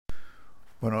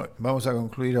Bueno, vamos a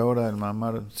concluir ahora el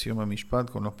Mamar Sioma Mishpat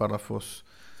con los párrafos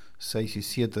 6 y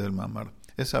 7 del Mamar.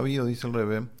 Es sabido, dice el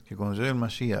Rebbe, que cuando llegue el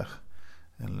Mashiach,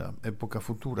 en la época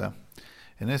futura,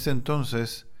 en ese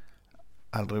entonces,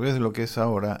 al revés de lo que es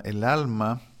ahora, el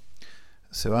alma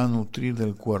se va a nutrir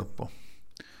del cuerpo.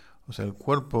 O sea, el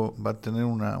cuerpo va a tener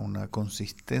una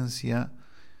consistencia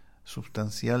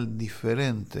sustancial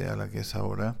diferente a la que es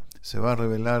ahora. Se va a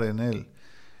revelar en él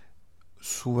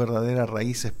su verdadera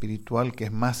raíz espiritual, que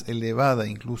es más elevada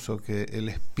incluso que el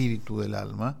espíritu del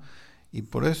alma, y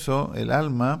por eso el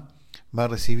alma va a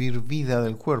recibir vida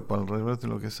del cuerpo, al revés de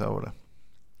lo que es ahora.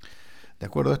 De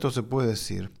acuerdo a esto se puede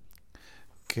decir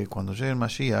que cuando llegue el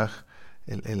Mashiach,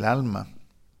 el alma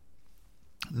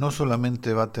no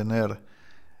solamente va a tener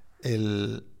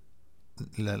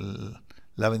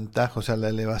la ventaja, o sea, la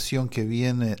elevación que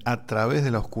viene a través de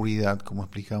la oscuridad, como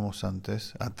explicamos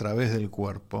antes, a través del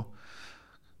cuerpo,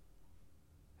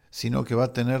 sino que va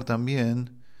a tener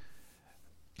también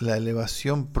la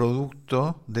elevación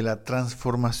producto de la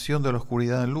transformación de la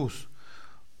oscuridad en luz.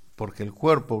 Porque el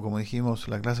cuerpo, como dijimos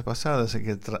en la clase pasada, es el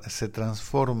que se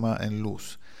transforma en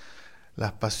luz.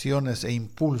 Las pasiones e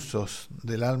impulsos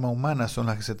del alma humana son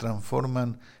las que se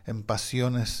transforman en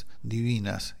pasiones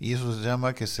divinas. Y eso se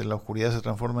llama que la oscuridad se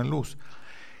transforma en luz.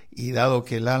 Y dado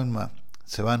que el alma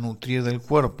se va a nutrir del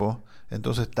cuerpo,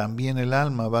 entonces también el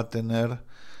alma va a tener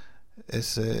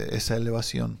esa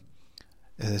elevación.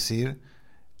 Es decir,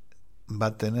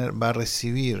 va a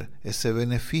recibir ese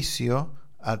beneficio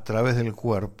a través del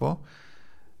cuerpo,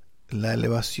 la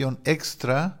elevación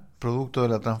extra producto de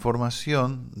la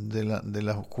transformación de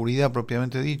la oscuridad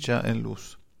propiamente dicha en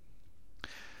luz.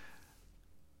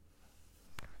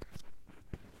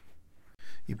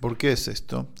 ¿Y por qué es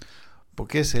esto?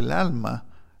 Porque es el alma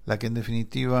la que en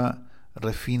definitiva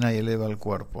refina y eleva el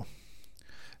cuerpo.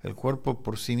 El cuerpo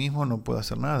por sí mismo no puede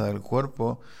hacer nada. El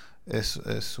cuerpo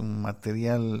es un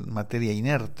materia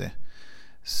inerte.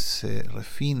 Se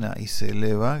refina y se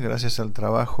eleva gracias al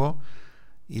trabajo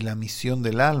y la misión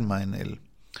del alma en él.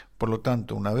 Por lo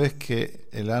tanto, una vez que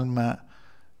el alma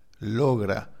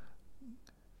logra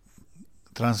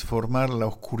transformar la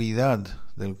oscuridad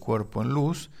del cuerpo en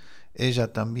luz,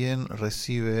 ella también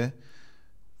recibe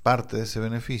parte de ese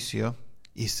beneficio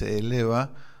y se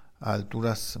eleva a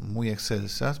alturas muy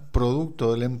excelsas,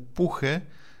 producto del empuje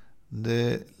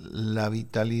de la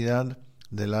vitalidad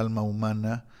del alma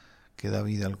humana que da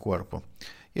vida al cuerpo.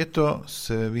 Y esto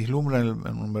se vislumbra en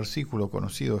un versículo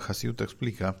conocido, Hasidut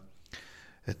explica,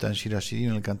 está en Shir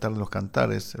Hashirim, en el Cantar de los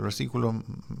Cantares. El versículo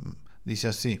dice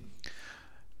así: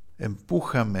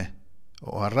 empújame,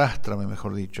 o arrástrame,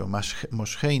 mejor dicho,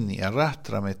 Mosheini,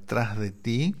 arrástrame tras de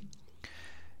ti,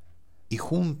 y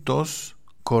juntos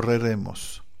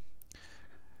correremos.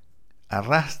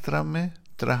 Arrástrame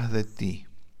tras de ti.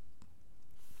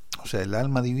 O sea, el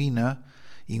alma divina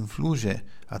influye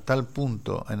a tal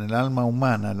punto en el alma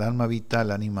humana, el alma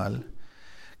vital animal,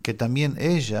 que también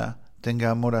ella tenga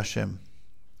amor a Hashem.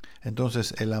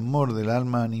 Entonces, el amor del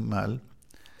alma animal,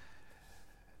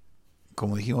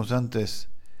 como dijimos antes,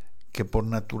 que por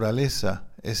naturaleza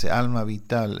ese alma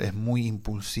vital es muy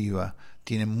impulsiva,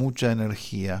 tiene mucha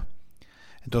energía.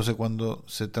 Entonces, cuando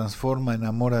se transforma en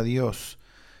amor a Dios,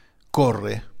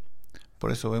 corre.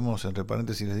 Por eso vemos, entre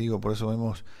paréntesis les digo, por eso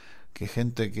vemos que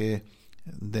gente que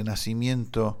de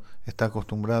nacimiento está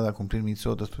acostumbrada a cumplir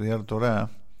mitzvot, a estudiar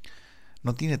Torah,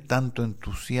 no tiene tanto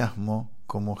entusiasmo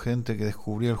como gente que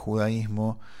descubrió el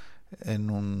judaísmo en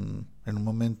un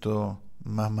momento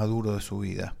más maduro de su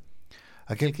vida.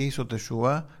 Aquel que hizo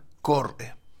Teshuvah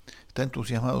corre, está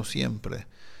entusiasmado siempre,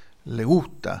 le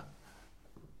gusta,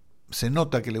 se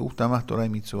nota que le gusta más Torah y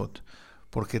mitzvot,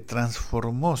 porque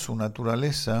transformó su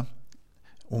naturaleza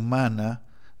humana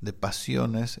de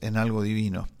pasiones en algo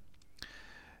divino.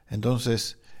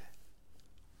 Entonces,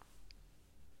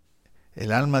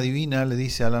 el alma divina le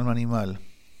dice al alma animal: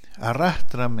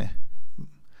 arrástrame.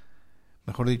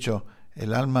 Mejor dicho,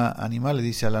 el alma animal le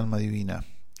dice al alma divina: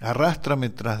 arrástrame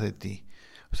tras de ti.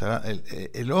 O sea,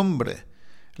 el hombre,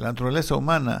 la naturaleza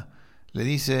humana, le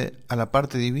dice a la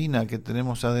parte divina que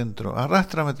tenemos adentro: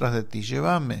 arrástrame tras de ti,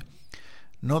 llévame.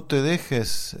 No te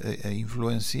dejes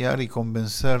influenciar y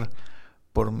convencer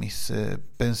por mis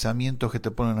pensamientos que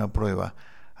te ponen a prueba.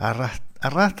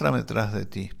 Arrástrame tras de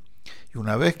ti. Y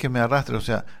una vez que me arrastre, o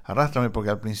sea, arrástrame,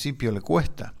 porque al principio le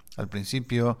cuesta. Al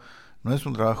principio no es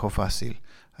un trabajo fácil.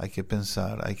 Hay que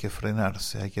pensar, hay que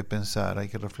frenarse, hay que pensar, hay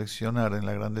que reflexionar en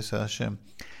la grandeza de Hashem.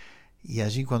 Y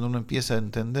allí, cuando uno empieza a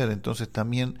entender, entonces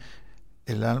también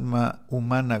el alma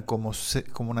humana como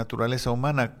naturaleza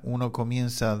humana, uno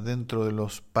comienza dentro de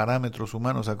los parámetros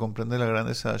humanos a comprender la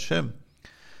grandeza de Hashem.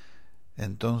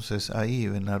 entonces ahí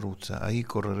Benarutza, ahí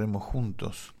correremos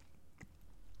juntos.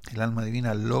 El alma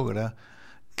divina logra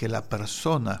que la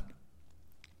persona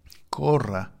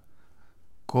corra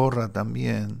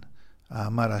también a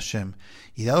amar a Hashem.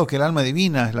 Y dado que el alma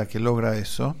divina es la que logra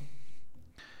eso,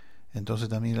 entonces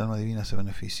también el alma divina se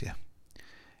beneficia.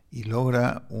 Y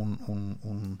logra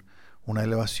una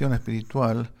elevación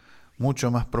espiritual mucho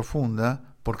más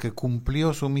profunda porque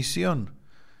cumplió su misión.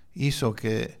 Hizo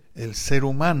que el ser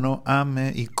humano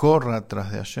ame y corra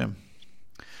tras de Hashem.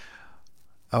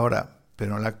 Ahora,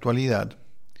 pero en la actualidad,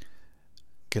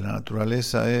 que la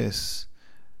naturaleza es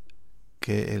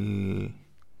que el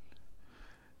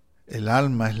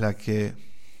alma es la que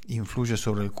influye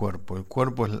sobre el cuerpo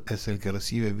es el que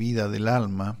recibe vida del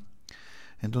alma,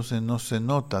 entonces no se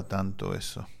nota tanto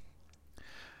eso.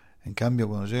 En cambio,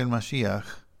 cuando llegue el Mashiach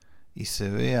y se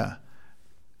vea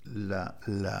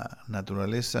la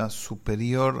naturaleza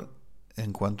superior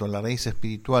en cuanto a la raíz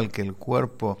espiritual, que el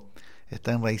cuerpo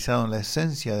está enraizado en la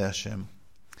esencia de Hashem,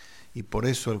 y por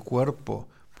eso el cuerpo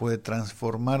puede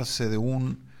transformarse de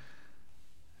un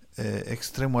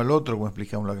extremo al otro, como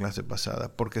explicamos en la clase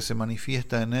pasada, porque se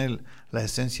manifiesta en él la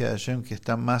esencia de Hashem que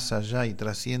está más allá y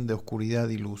trasciende oscuridad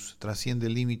y luz, trasciende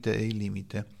límite e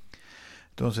ilímite.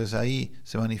 Entonces ahí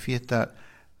se manifiesta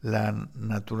la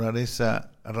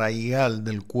naturaleza raigal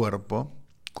del cuerpo.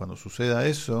 Cuando suceda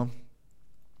eso,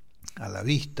 a la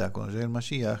vista, cuando llegue el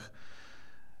Mashiach,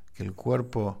 que en el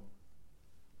cuerpo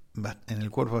va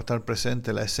a estar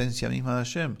presente la esencia misma de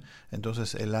Hashem,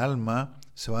 entonces el alma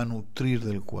se va a nutrir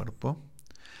del cuerpo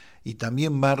y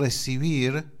también va a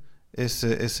recibir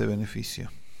ese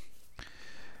beneficio.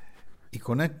 Y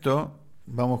con esto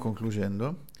vamos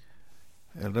concluyendo.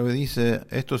 El Rebbe dice,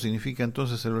 esto significa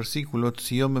entonces el versículo,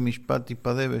 Tzion b'mishpat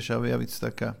tipadeh v'shaveh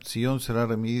b'tzedakah. Tzion será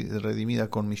redimida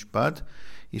con mishpat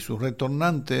y sus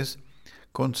retornantes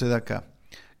con tzedakah.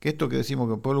 Que esto que decimos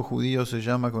que el pueblo judío se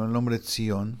llama con el nombre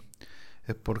Tzion,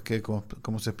 es porque,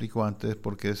 como se explicó antes,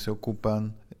 porque se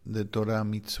ocupan de Torah,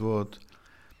 mitzvot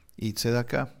y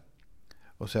tzedakah.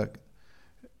 O sea,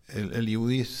 el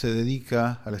yudí se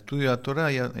dedica al estudio de la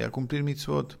Torah y a cumplir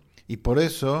mitzvot. Y por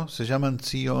eso se llaman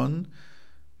Tzion,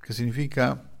 que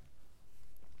significa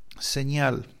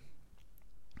señal.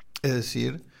 Es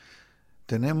decir,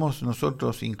 tenemos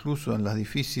nosotros, incluso en las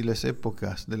difíciles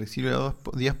épocas del exilio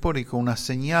diaspórico, una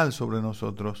señal sobre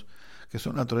nosotros, que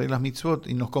son la Torah y las mitzvot,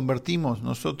 y nos convertimos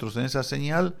nosotros en esa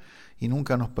señal y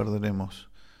nunca nos perderemos.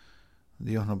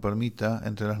 Dios nos permita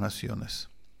entre las naciones.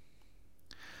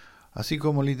 Así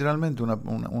como literalmente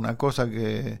una cosa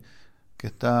que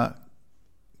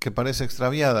parece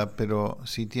extraviada, pero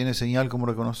si tiene señal como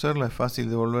reconocerla, es fácil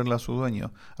devolverla a su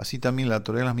dueño. Así también la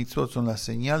Torah y las mitzvot son la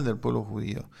señal del pueblo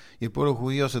judío. Y el pueblo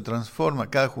judío se transforma,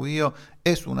 cada judío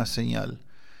es una señal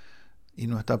y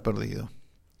no está perdido.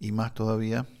 Y más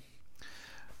todavía,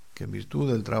 que en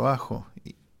virtud del trabajo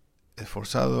y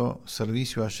esforzado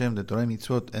servicio a Hashem de Torah y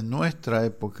mitzvot en nuestra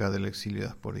época del exilio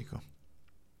diaspórico,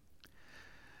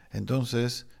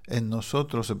 entonces en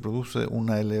nosotros se produce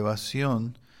una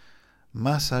elevación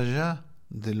más allá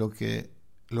de lo que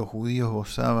los judíos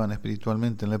gozaban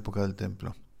espiritualmente en la época del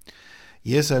templo.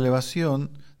 Y esa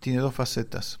elevación tiene dos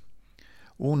facetas.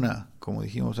 Una, como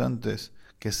dijimos antes,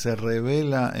 que se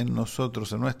revela en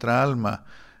nosotros, en nuestra alma,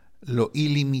 lo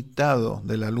ilimitado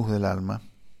de la luz del alma.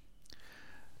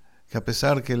 Que a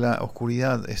pesar que la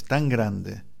oscuridad es tan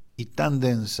grande y tan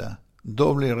densa,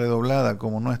 doble y redoblada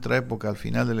como nuestra época al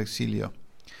final del exilio,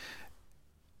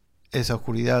 esa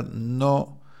oscuridad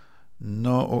no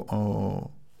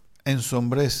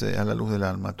ensombrece a la luz del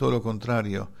alma, todo lo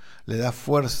contrario, le da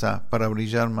fuerza para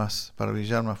brillar más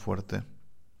fuerte.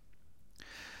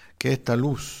 Que esta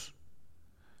luz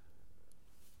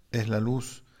es la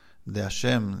luz de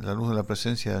Hashem, la luz de la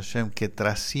presencia de Hashem, que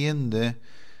trasciende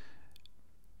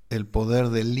el poder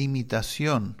de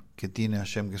limitación que tiene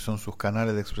Hashem, que son sus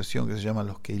canales de expresión, que se llaman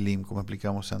los Keilim, como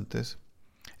explicamos antes.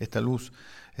 Esta luz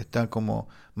está como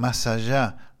más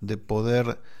allá de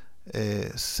poder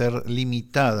ser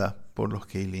limitada por los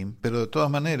Keilim, pero de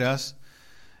todas maneras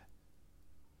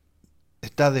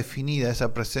está definida,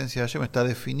 esa presencia de Hashem está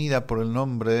definida por el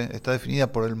nombre, está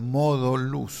definida por el modo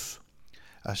luz.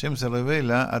 Hashem se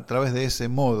revela a través de ese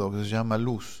modo que se llama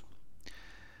luz.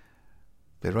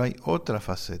 Pero hay otra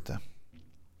faceta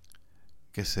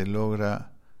que se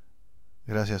logra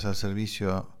gracias al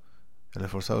servicio, el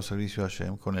esforzado servicio a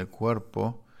Hashem con el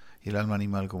cuerpo y el alma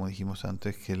animal, como dijimos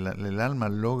antes, que el alma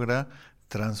logra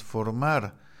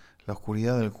transformar la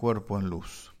oscuridad del cuerpo en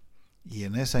luz. Y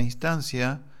en esa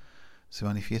instancia se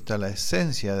manifiesta la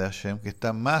esencia de Hashem, que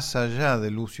está más allá de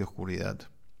luz y oscuridad.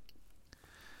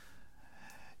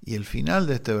 Y el final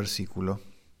de este versículo,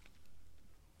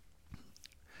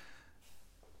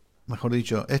 mejor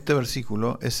dicho, este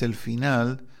versículo es el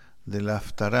final de la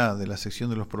Haftará, de la sección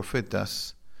de los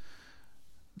profetas,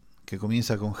 que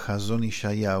comienza con Hazón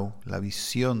Ishayahu, la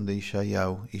visión de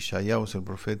Ishayahu. Ishayahu es el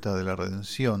profeta de la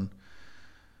redención.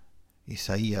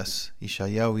 Isaías,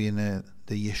 Ishayahu viene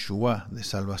de Yeshua, de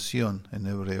salvación en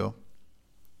hebreo.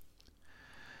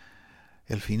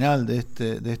 El final de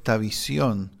esta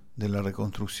visión de la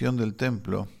reconstrucción del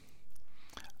templo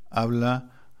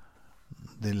habla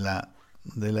de la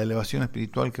elevación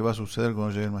espiritual que va a suceder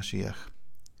cuando llegue el Mashiach.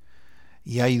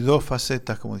 Y hay dos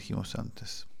facetas, como dijimos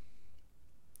antes.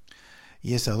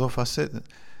 Y esas dos facetas,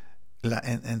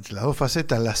 entre las dos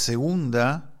facetas, la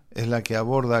segunda es la que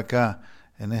aborda acá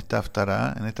en esta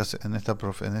Haftará, en esta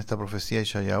profecía de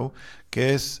Yeshayahu,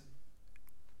 que es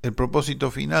el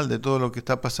propósito final de todo lo que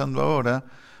está pasando ahora,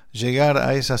 llegar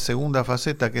a esa segunda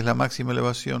faceta que es la máxima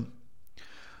elevación.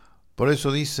 Por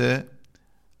eso dice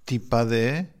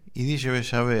Tipadé y dice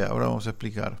Beshavé. Ahora vamos a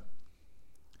explicar.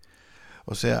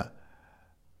 O sea,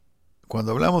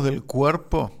 cuando hablamos del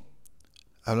cuerpo,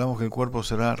 hablamos que el cuerpo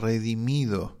será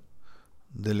redimido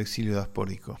del exilio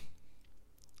diaspórico.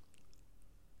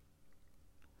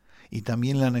 Y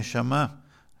también la Neshama,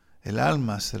 el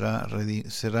alma, será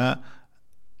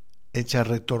hecha a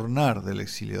retornar del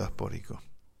exilio diaspórico.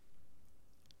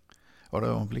 Ahora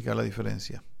vamos a explicar la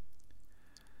diferencia.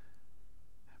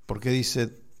 ¿Por qué dice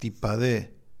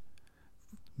Tipadé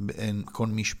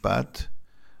con Mishpat,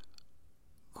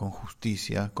 con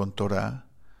justicia, con Torah?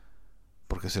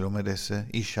 Porque se lo merece.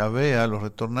 Y Yahvé a los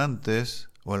retornantes,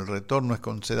 o el retorno es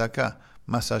con Tzedaká,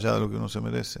 más allá de lo que uno se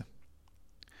merece.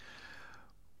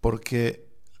 Porque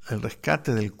el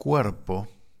rescate del cuerpo,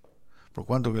 por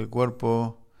cuanto que el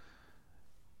cuerpo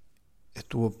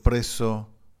estuvo preso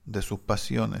de sus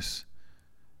pasiones,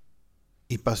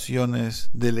 y pasiones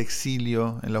del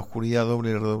exilio en la oscuridad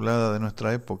doble y redoblada de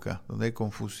nuestra época, donde hay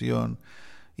confusión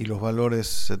y los valores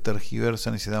se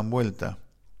tergiversan y se dan vuelta.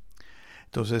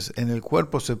 Entonces, en el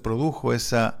cuerpo se produjo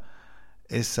esa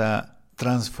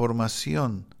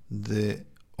transformación de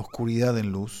oscuridad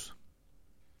en luz.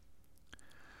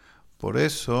 Por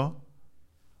eso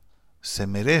se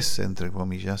merece, entre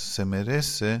comillas,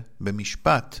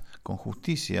 bemishpat, con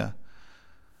justicia,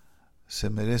 se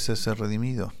merece ser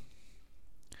redimido.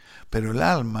 Pero el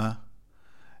alma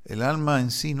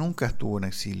en sí nunca estuvo en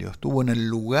exilio, estuvo en el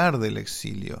lugar del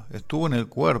exilio, estuvo en el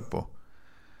cuerpo.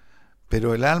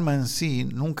 Pero el alma en sí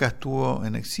nunca estuvo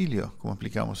en exilio, como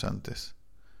explicamos antes.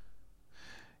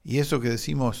 Y eso que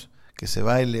decimos que se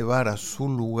va a elevar a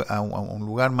un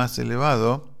lugar más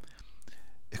elevado,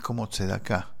 es como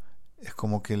tzedaká, es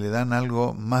como que le dan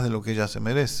algo más de lo que ella se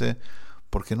merece,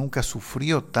 porque nunca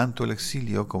sufrió tanto el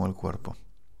exilio como el cuerpo.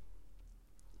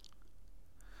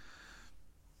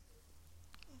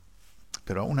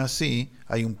 Pero aún así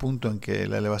hay un punto en que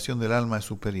la elevación del alma es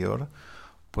superior,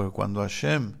 porque cuando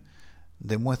Hashem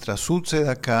demuestra su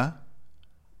tzedaká,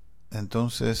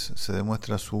 entonces se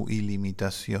demuestra su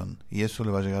ilimitación, y eso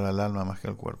le va a llegar al alma más que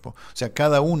al cuerpo. O sea,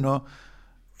 cada uno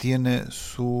tiene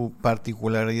su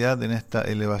particularidad en esta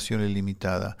elevación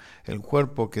ilimitada. El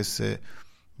cuerpo que se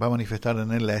va a manifestar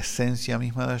en él la esencia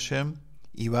misma de Hashem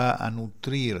y va a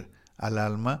nutrir al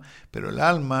alma, pero el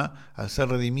alma, al ser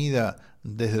redimida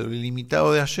desde lo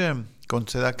ilimitado de Hashem, con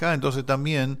tzedaká, entonces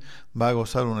también va a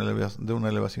gozar de una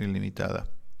elevación ilimitada.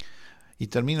 Y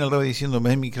termina el Rebbe diciendo,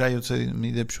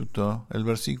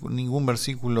 ningún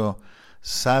versículo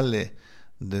sale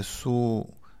de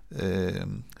su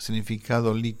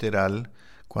significado literal.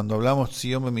 Cuando hablamos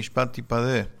Tzion bemishpat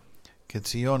tipadé, que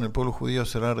Tzion, el pueblo judío,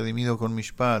 será redimido con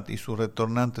Mishpat y sus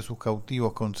retornantes, sus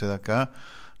cautivos con tzedaká,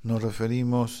 nos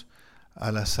referimos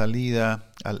a la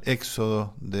salida, al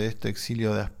éxodo de este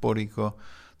exilio diaspórico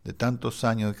de tantos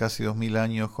años, de casi 2000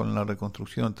 años, con la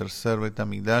reconstrucción del tercer Beit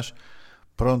HaMikdash,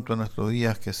 pronto en nuestros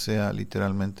días, que sea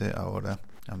literalmente ahora.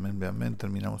 Amén, amén.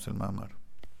 Terminamos el Mamar.